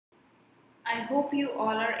I hope you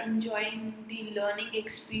all are enjoying the learning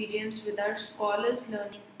experience with our Scholars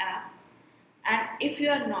Learning app. And if you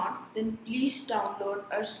are not, then please download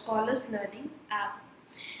our Scholars Learning app.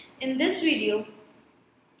 In this video,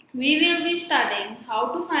 we will be studying how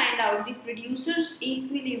to find out the producer's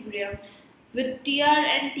equilibrium with TR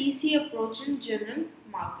and TC approach in general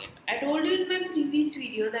market. I told you in my previous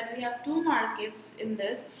video that we have two markets in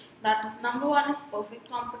this. That is, number one is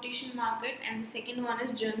perfect competition market and the second one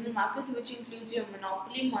is general market, which includes your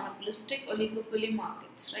monopoly, monopolistic, oligopoly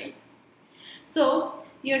markets, right? So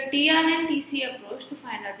your TR and TC approach to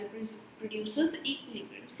find out the producer's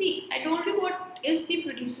equilibrium. See, I told you what is the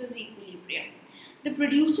producer's equilibrium. The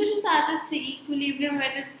producer is at its equilibrium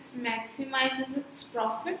where it maximizes its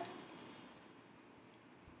profit.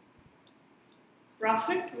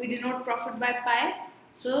 We denote profit by pi.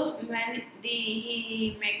 So when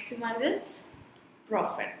he maximizes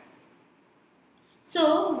profit.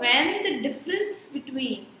 So when the difference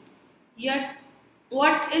between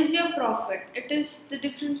what is your profit? It is the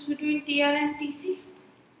difference between TR and TC.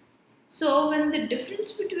 So when the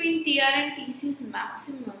difference between TR and TC is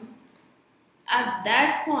maximum, at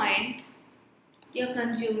that point your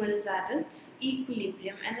consumer is at its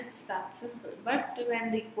equilibrium, and it's that simple. But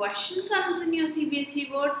when the question comes in your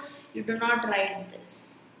CBSE board, you do not write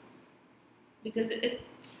this because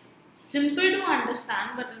it's simple to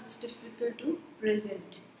understand but it's difficult to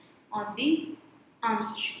present on the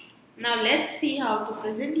answer sheet. Now let's see how to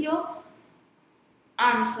present your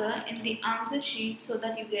answer in the answer sheet so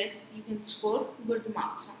that you can score good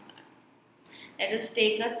marks on that. Let us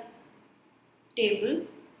take a table,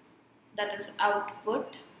 that is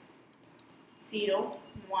output 0,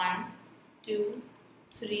 1, 2,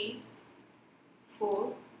 3,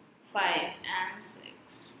 4, 5 and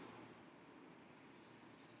 6.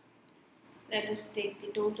 Let us take the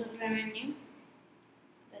total revenue,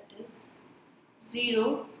 that is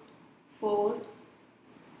 0, 4,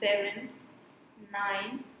 7,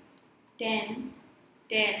 9, 10,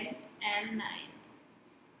 10 and 9.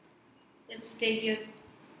 Let us take your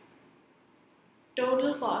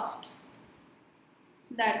total cost,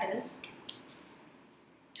 that is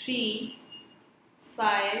 3,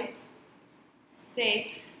 5,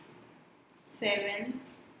 6, 7,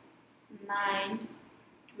 9,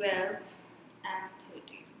 12 and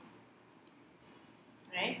 13.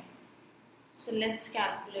 Right? So let's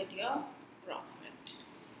calculate your profit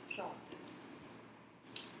from this.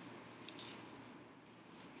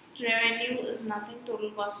 Revenue is nothing,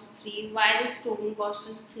 total cost is 3. Why this total cost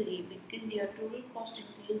is 3? Because your total cost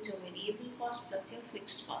includes your variable cost plus your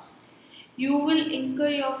fixed cost. You will incur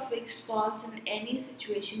your fixed cost in any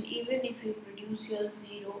situation even if you produce your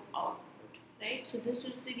zero output, right? So this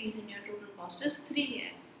is the reason your total cost is 3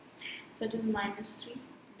 here. So it is minus 3,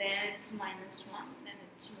 then it's minus 1, then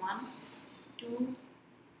it's 1, 2,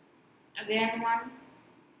 again 1,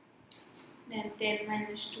 then 10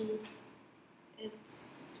 minus 2,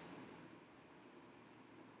 it's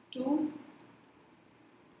 2,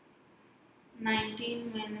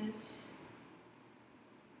 19 minus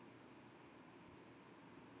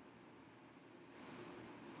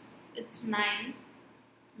it's 9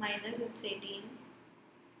 minus it's 18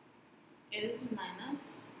 is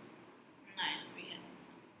minus 9 we have,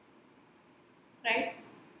 right?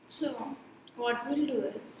 So what we'll do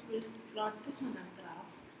is we'll plot this on a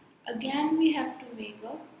graph. Again we have to make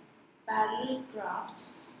a parallel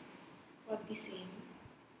graphs for the same.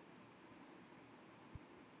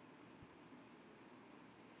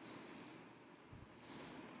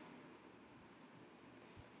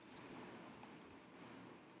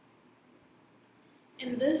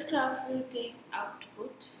 In this graph we will take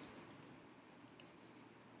output.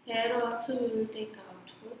 Here also we will take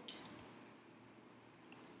output.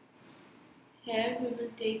 Here we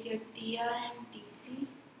will take your TR and TC.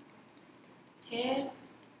 Here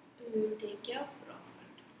we will take your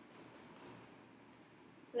profit.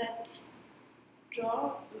 Let's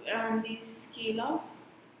draw on the scale of,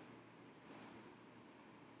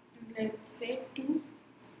 let's say 2.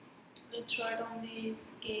 Let's draw it on the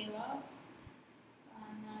scale of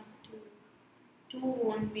 2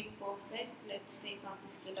 won't be perfect. Let's take on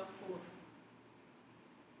the scale of 4.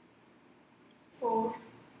 4,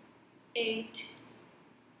 8,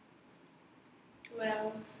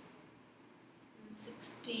 12, and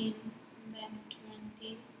 16, and then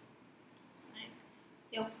 20. Right?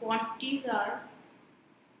 Your quantities are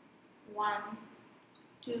 1,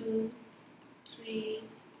 2, 3,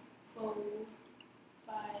 4,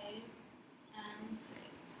 5, and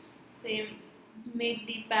 6. Same. Make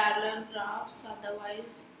the parallel graphs,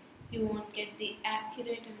 otherwise you won't get the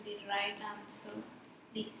accurate and the right answer,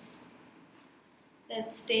 please.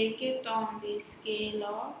 Let's take it on the scale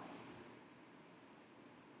of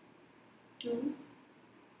 2.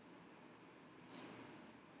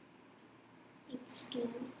 It's 2,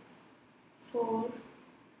 4,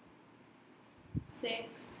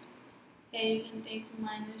 6. Here you can take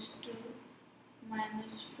 -2,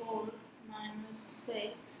 -4,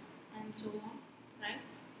 -6, and so on, right?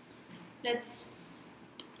 Let's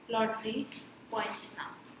plot the points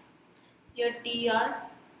now. Here TR,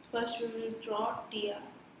 first we will draw TR.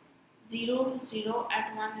 0, 0,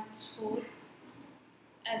 at 1 it's 4,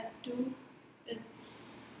 at 2 it's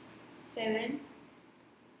 7,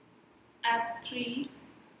 at 3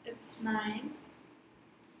 it's 9,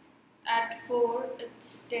 at 4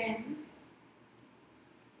 it's 10,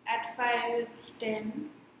 at 5 it's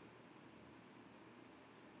 10,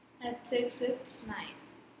 at 6 it's 9.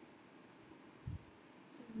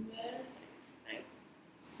 Somewhere, right?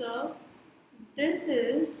 So this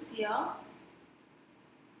is your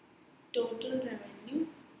total revenue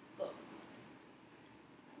curve.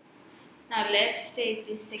 Now let's take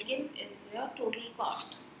the second is your total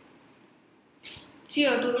cost. So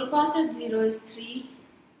your total cost at 0 is 3,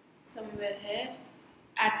 somewhere here.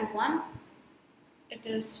 At 1 it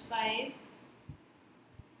is 5,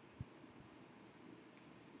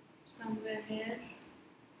 somewhere here.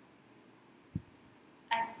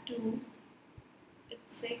 At 2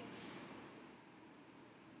 it's 6.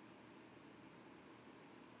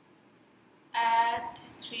 At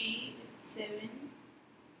 3 it's 7.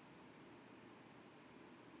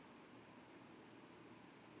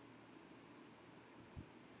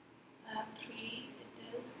 At 3 it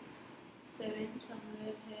is 7,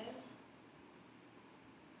 somewhere here.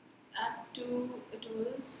 At 2 it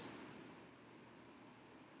was,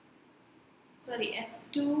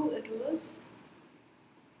 at 2 it was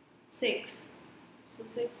 6. So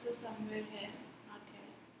 6 is somewhere here, not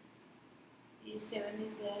here. 7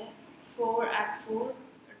 is there. 4 at 4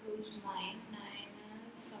 it was 9. 9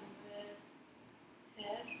 is somewhere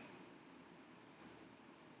here.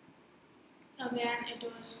 Again it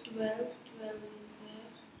was 12. 12 is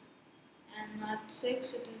here. And at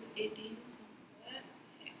 6 it is 18, somewhere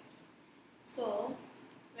here. So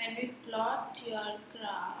when we plot your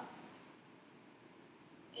graph,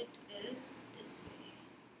 it is this way,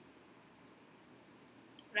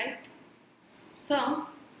 right? So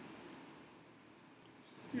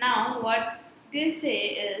now what they say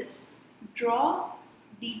is draw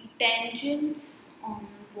the tangents on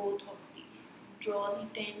both of these. Draw the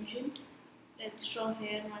tangent. Let's draw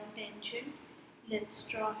here one tangent. Let's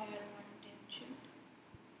draw here one tangent.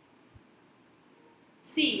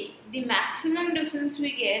 See, the maximum difference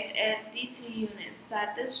we get at the 3 units,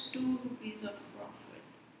 that is 2 rupees of profit.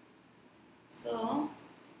 So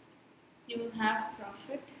you will have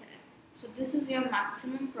profit here. So this is your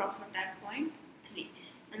maximum profit at point 3,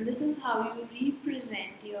 and this is how you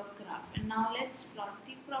represent your graph. And now let's plot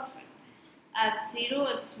the profit. At 0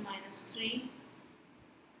 it's -3,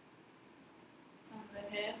 somewhere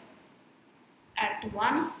here. At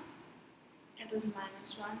 1 it is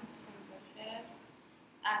 -1, somewhere here.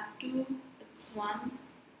 At 2 it's 1.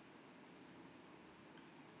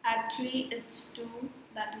 At 3 it's 2,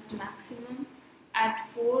 that is maximum. At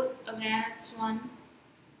 4 again it's 1.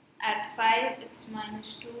 At 5 it's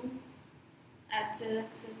 -2. At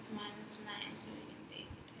 6 it's -9, so we can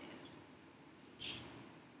take it here.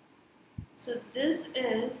 So this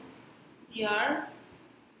is your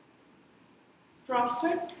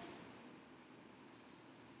profit,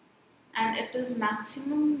 and it is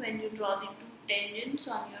maximum when you draw the two tangents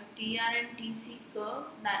on your TR and TC curve,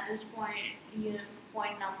 that is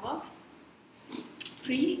point number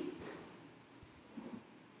 3,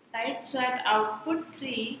 right? So at output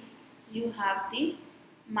 3 you have the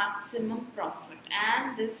maximum profit,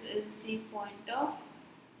 and this is the point of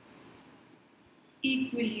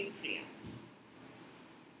equilibrium.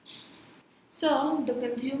 So the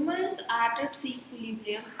consumer is at its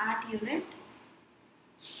equilibrium at unit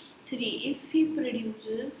 3. If he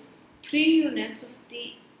produces 3 units of the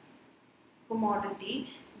commodity,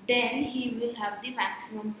 then he will have the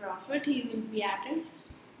maximum profit. He will be at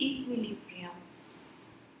its equilibrium.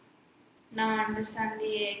 Now understand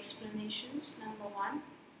the explanations. Number 1.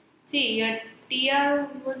 See, your TR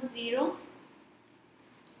was 0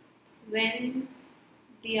 when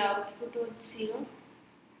the output was 0.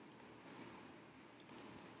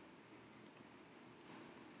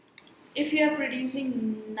 If you are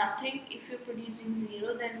producing nothing, if you are producing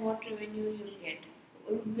 0, then what revenue you will get?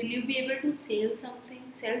 Will you be able to sell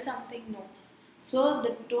something? No. So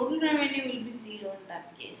the total revenue will be 0 in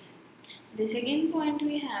that case. The second point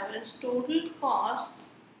we have is total cost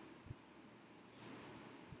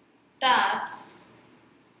starts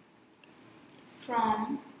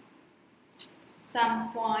from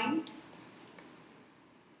some point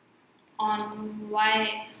on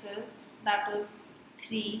y-axis, that was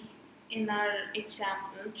 3 in our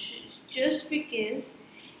example, just because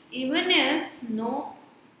even if no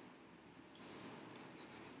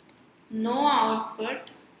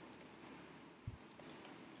output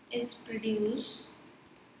is produced,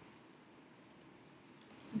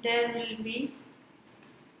 there will be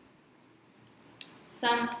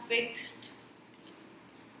some fixed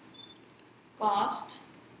cost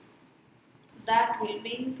that will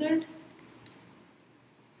be incurred.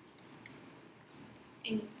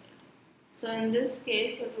 So in this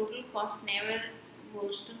case, your total cost never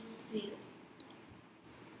goes to 0.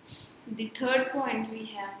 The third point we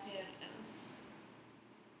have here is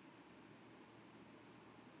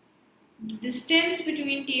the distance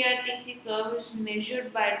between TR-TC curve is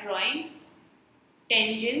measured by drawing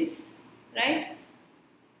tangents, right?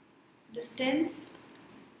 Distance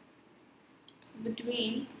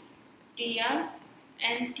between TR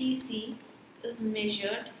and TC is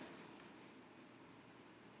measured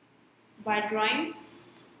by drawing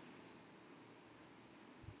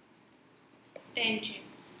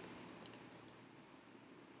tangents,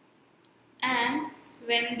 and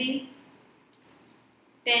when the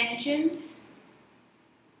tangents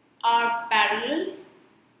are parallel,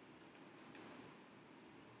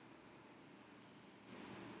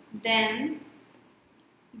 then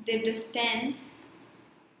the distance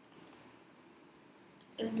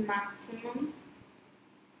is maximum,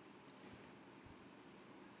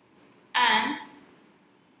 and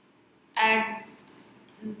at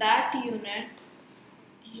that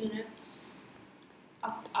units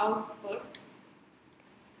of output,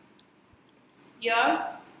 your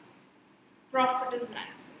profit is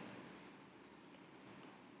maximum.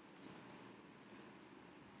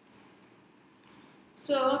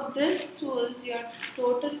 So this was your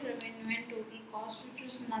total revenue and total cost, which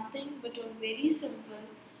was nothing but a very simple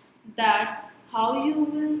that how you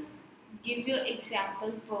will give your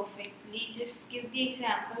example perfectly. Just give the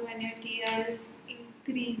example when your TR is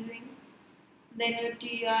increasing, then your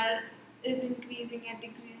TR is increasing at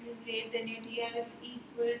decreasing rate, then your TR is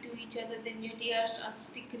equal to each other, then your TR starts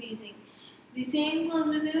decreasing. The same goes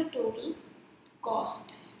with your total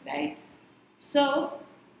cost, right? So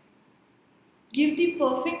give the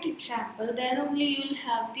perfect example, then only you will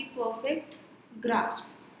have the perfect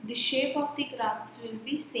graphs. The shape of the graphs will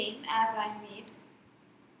be same as I made.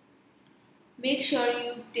 Make sure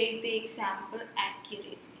you take the example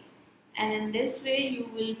accurately, and in this way you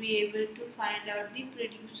will be able to find out the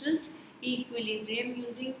producer's equilibrium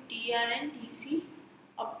using TR and TC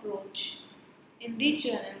approach in the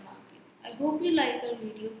journal market. I hope you like our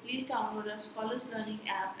video. Please download our Scholars Learning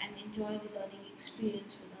app and enjoy the learning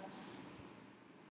experience with